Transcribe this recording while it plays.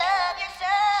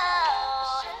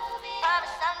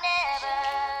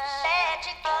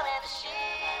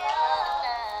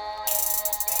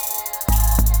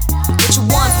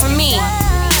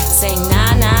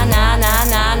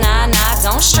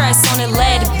stress on it,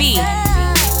 let it be.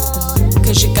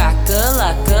 Cause you got good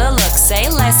luck, say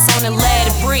less on it, let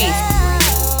it breathe.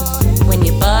 When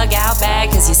you bug out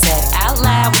bad cause you said out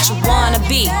loud what you wanna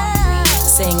be.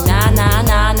 Sing nah, nah,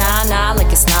 nah, nah, nah,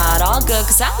 like it's not all good.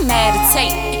 Cause I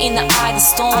meditate in the eye of the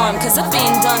storm. Cause I've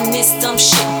been done this dumb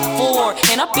shit before.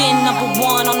 And I've been number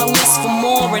one on the list for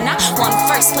more. And I won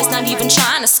first place, not even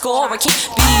trying to score. I can't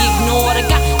be ignored, I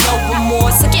got no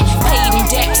remorse. I get paid in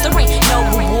debt, there ain't no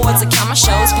rewards. I count my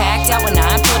shows packed out when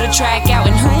I put a track out.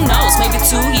 And who knows, maybe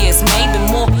 2 years, maybe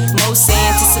more. Most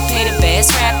anticipated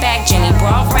best rap act. Jenny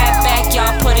brought rap back,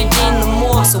 y'all put it in the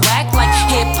more. So act like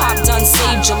hip-hop done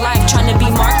saved your life. Trying to be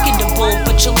marketable,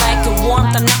 but you lack of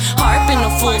warmth. I'm not harping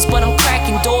the fools, but I'm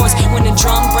cracking doors. When the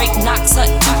drum break knocks up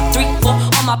 2, 3, 4.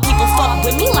 All my people fuck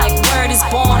with me like word is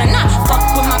born. And I fuck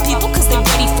with my people cause they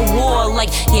ready for war. Like,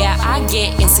 yeah, I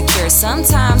get insecure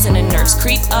sometimes, and the nerves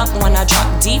creep up when I drop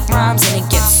deep rhymes. And it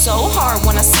gets so hard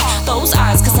when I see those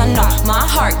eyes, cause I know my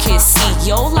heart can see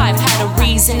your life had a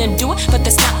reason to do it, but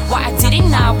that's not why I did it,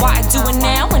 not why I do it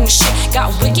now. And the shit got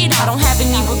wicked, I don't have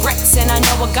any regrets, and I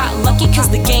know I got lucky cause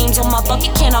the game's on my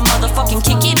bucket. Can I motherfucking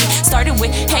kick it? It started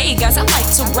with, hey guys, I like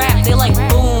to rap. They like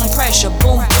boom pressure,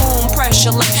 boom boom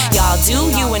pressure. Like y'all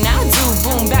do you and I do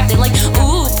boom back. They like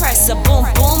ooh pressure, boom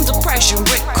boom depression.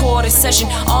 Record a session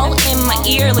all in my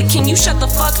ear. Like can you shut the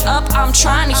fuck up? I'm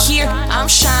trying to hear, I'm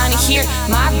trying to hear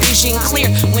my vision clear.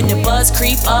 When the buzz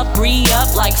creep up,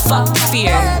 re-up like fuck the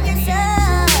fear.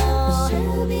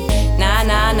 Nah,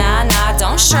 nah, nah, nah,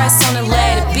 don't stress on it,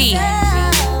 let it be.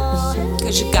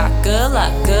 Cause you got good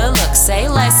luck, say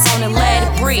less on it, let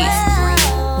it breathe.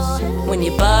 When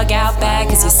you bug out bad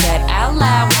cause you said out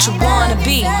loud what you wanna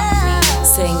be.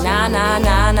 Sing nah, nah,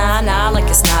 nah, nah, nah, like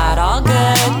it's not all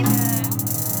good.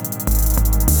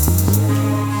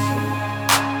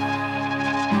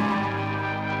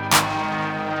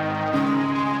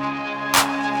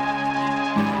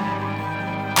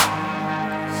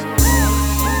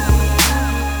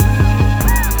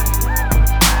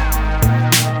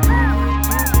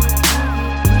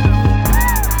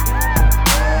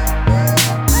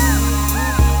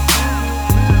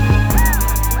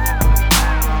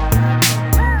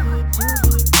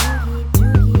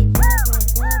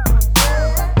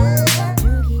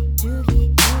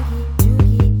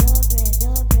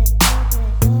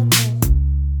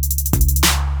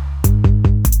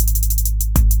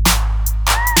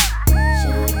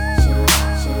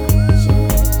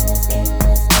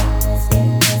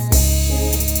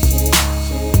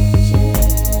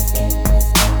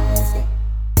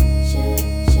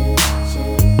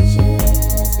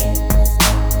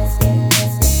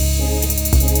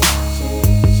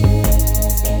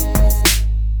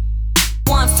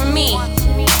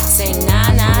 Say nah,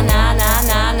 nah, nah, nah,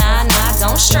 nah, nah, nah,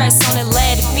 don't stress on it,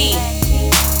 let it be.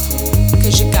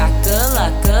 Cause you got good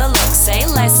luck, say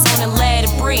less on it, let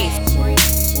it breathe.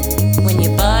 When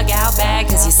you bug out bad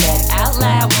cause you said out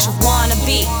loud what you wanna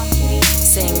be.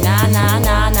 Sing nah, nah,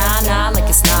 nah, nah, nah, like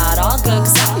it's not all good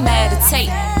cause I meditate.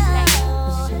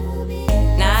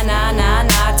 Nah, nah, nah,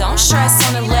 nah, don't stress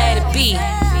on it, let it be.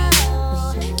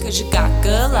 Cause you got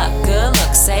good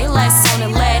luck, say less on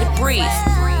it, let it breathe.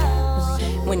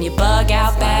 When you bug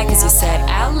out bad cause you said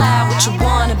out loud what you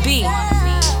wanna be.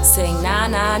 Sing nah,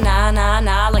 nah, nah, nah,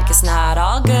 nah, like it's not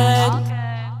all good.